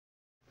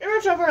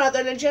much over and out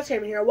there, and Jeff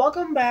came here.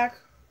 Welcome back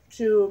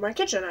to my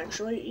kitchen,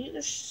 actually. Eat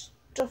this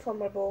stuff on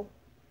my bowl.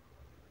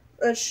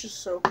 It's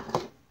just so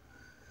cool.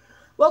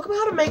 Welcome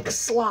how to make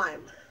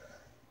slime.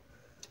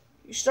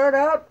 You start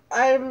out,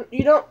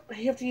 you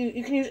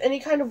can use any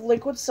kind of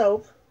liquid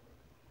soap.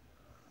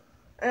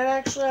 And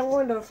actually, I'm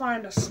going to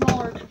find a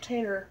smaller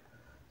container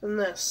than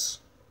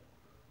this.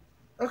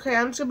 Okay,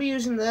 I'm just going to be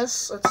using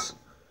this. That's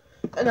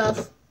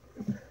enough.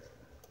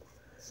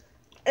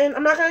 And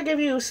I'm not going to give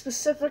you a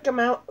specific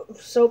amount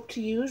of soap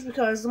to use,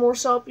 because the more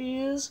soap you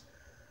use,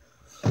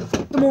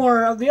 the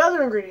more of the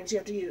other ingredients you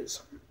have to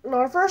use. Now,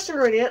 our first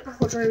ingredient,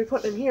 which we're going to be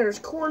putting in here, is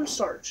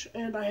cornstarch.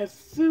 And I have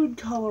food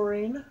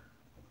coloring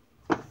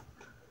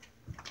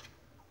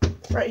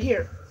right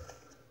here.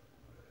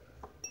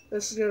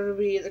 This is going to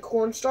be the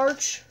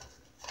cornstarch.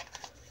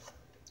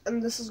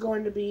 And this is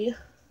going to be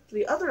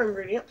the other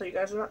ingredient that you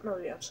guys do not know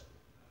yet.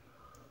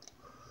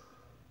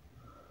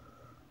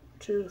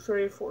 2,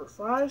 3, 4,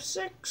 5,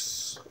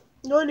 6.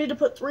 You only need to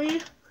put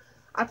 3.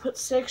 I put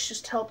 6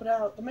 just to help it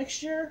out. The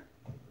mixture.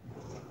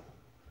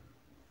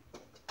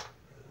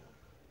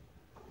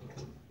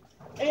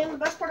 And the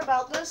best part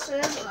about this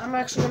is I'm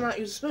actually going to not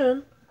use a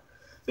spoon.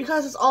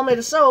 Because it's all made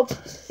of soap,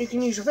 you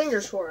can use your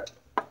fingers for it.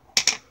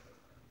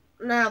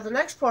 Now, the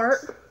next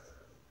part,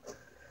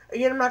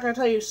 again, I'm not going to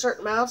tell you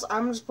certain amounts.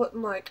 I'm just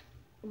putting like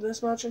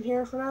this much in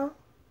here for now.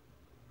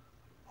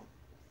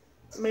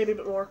 Maybe a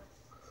bit more.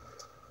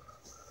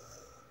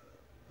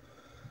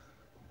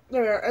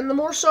 There we are. And the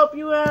more soap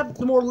you add,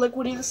 the more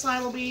liquidy the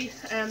slime will be,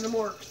 and the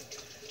more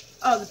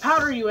the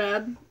powder you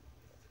add,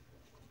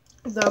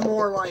 the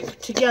more like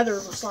together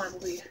the slime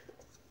will be.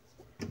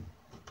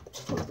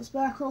 Put this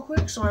back real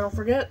quick so I don't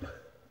forget.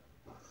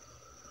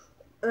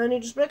 And then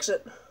you just mix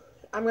it.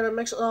 I'm going to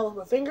mix it all with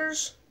my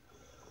fingers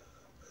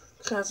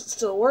because it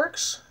still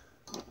works.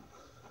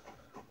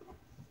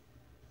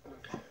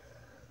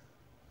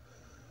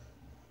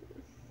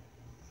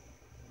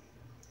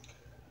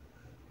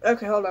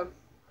 Okay, hold on.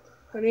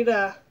 I need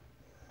to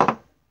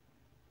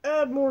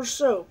add more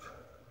soap.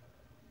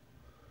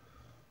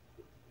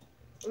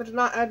 I did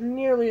not add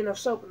nearly enough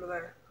soap into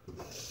there.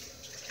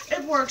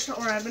 It works, don't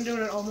worry, I've been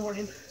doing it all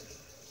morning.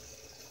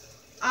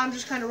 I'm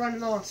just kind of running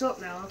low on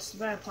soap now, that's the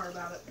bad part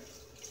about it.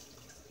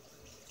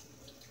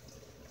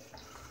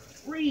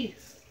 3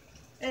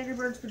 Angry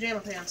Birds pajama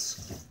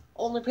pants.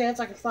 Only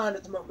pants I can find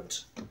at the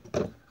moment.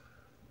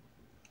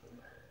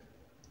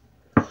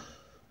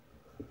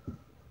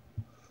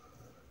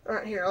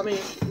 Alright, here, let me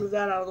move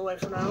that out of the way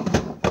for now.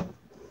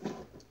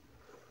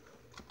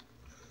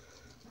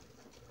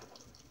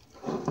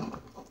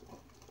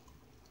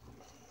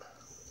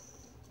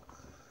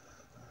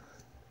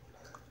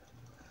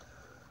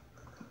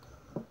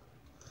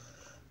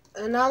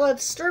 And now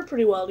let's stir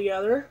pretty well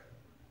together.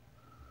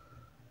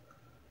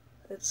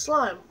 It's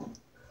slime.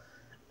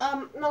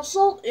 Now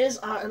salt is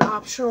an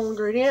optional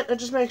ingredient. It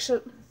just makes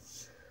it,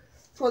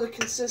 for the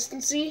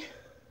consistency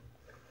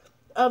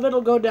of it'll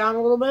go down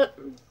a little bit.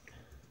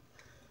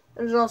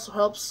 And it also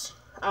helps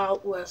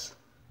out with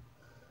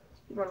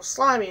how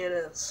slimy it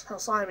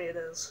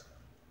is.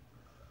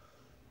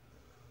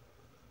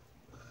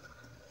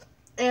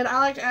 And I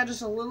like to add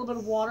just a little bit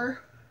of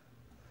water,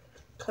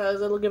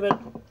 because it'll give it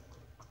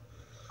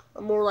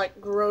a more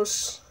like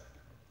gross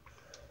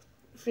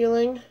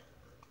feeling.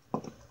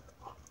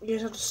 You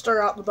just have to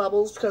stir out the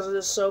bubbles because it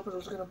is soap and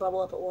it's going to bubble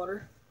up at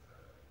water.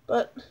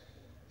 But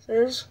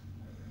there's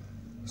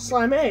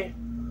slime A.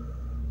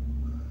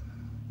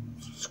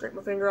 Scrape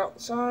my finger out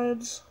the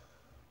sides.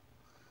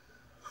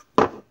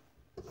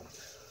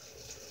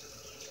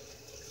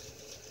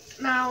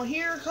 Now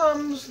here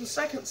comes the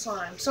second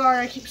slime. Sorry,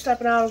 I keep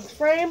stepping out of the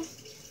frame.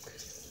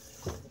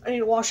 I need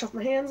to wash off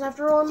my hands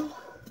after one.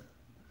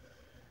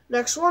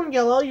 Next one,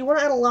 yellow. You want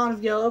to add a lot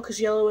of yellow because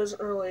yellow isn't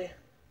really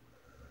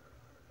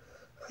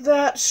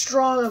that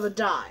strong of a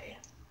dye.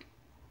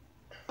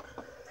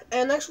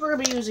 And next we're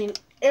going to be using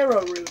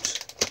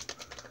arrowroot.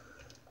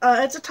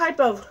 It's a type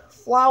of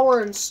flour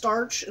and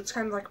starch. It's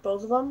kind of like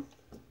both of them.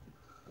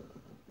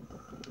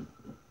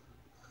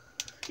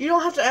 You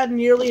don't have to add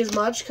nearly as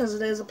much because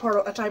it is a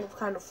type of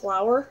kind of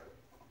flour.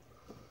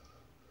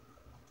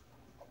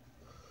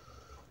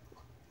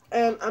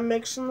 And I'm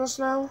mixing this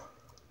now.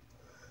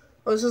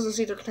 Well, this isn't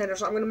see-through container,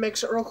 so I'm going to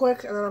mix it real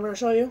quick and then I'm going to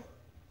show you.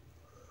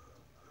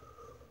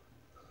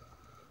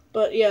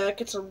 But yeah, it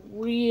gets a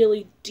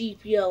really deep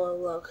yellow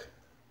look.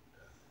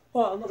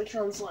 Hold on, let me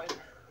turn on the light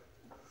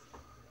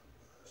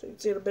so you can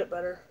see it a bit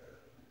better.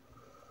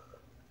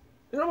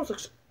 It almost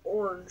looks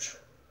orange.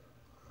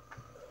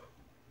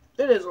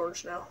 It is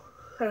orange now.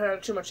 I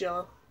had too much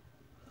yellow.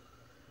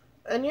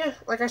 And yeah,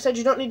 like I said,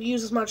 you don't need to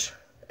use as much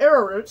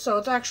arrowroot, so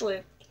it's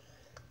actually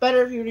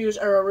better if you use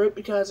arrowroot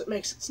because it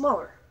makes it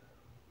smaller.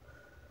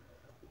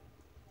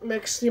 It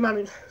makes the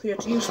amount you have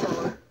to use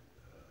smaller.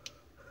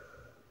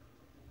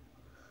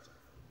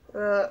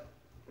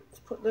 Let's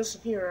put this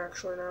in here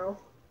actually now.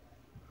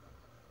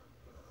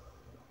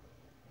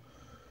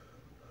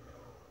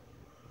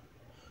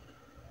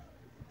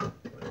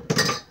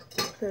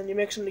 Then you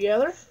mix them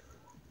together.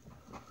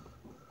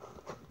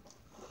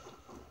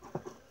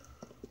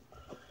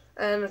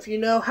 And if you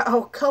know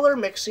how color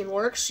mixing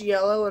works,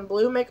 yellow and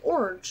blue make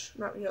orange.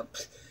 Not yellow.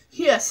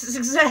 Yes, it's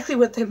exactly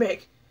what they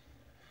make.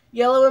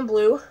 Yellow and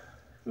blue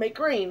make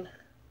green.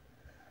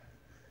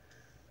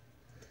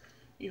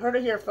 You heard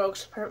it here,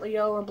 folks. Apparently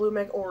yellow and blue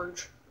make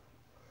orange.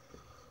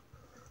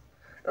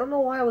 I don't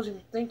know why I was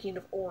even thinking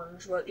of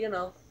orange, but you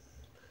know.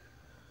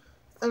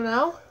 And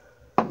now,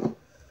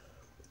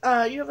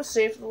 you have a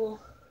safe little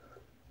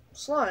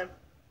slime.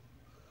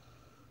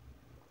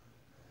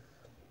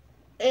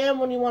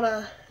 And when you want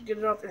to get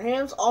it off your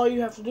hands, all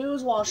you have to do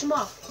is wash them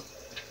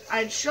off.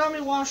 I'd show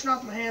me washing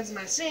off my hands in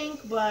my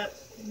sink, but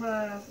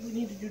we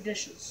need to do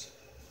dishes.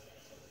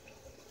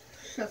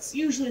 That's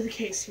usually the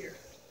case here.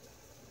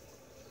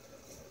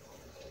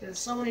 There's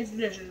so many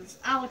dishes. It's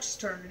Alex's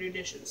turn to do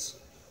dishes.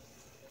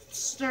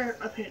 Stare at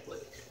my paint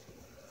leak.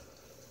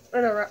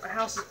 I know, right? My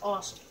house is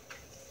awesome.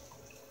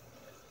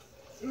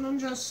 And then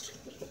just,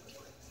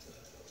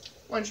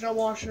 once you're done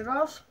washing it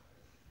off,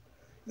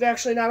 you've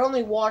actually not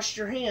only washed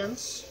your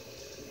hands,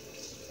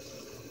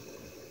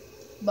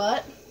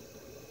 but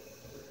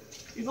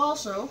you've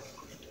also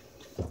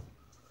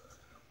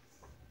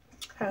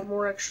had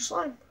more extra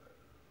slime.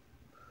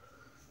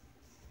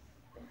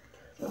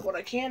 But what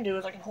I can do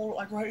is I can hold it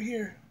like right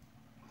here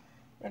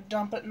and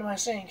dump it into my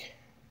sink.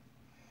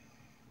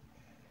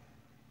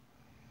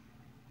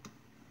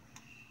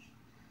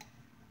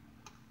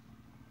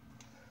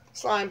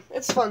 Slime.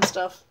 It's fun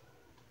stuff.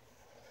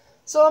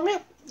 So, yeah,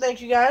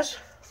 thank you guys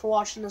for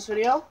watching this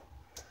video.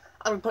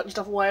 I'm putting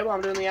stuff away while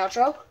I'm doing the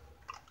outro.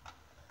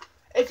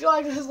 If you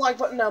like it, hit the like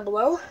button down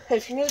below.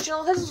 If you're new to the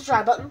channel, hit the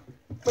subscribe button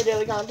for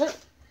daily content.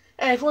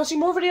 And if you want to see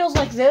more videos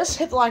like this,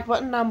 hit the like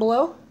button down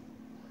below.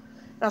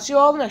 And I'll see you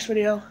all in the next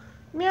video.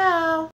 Meow!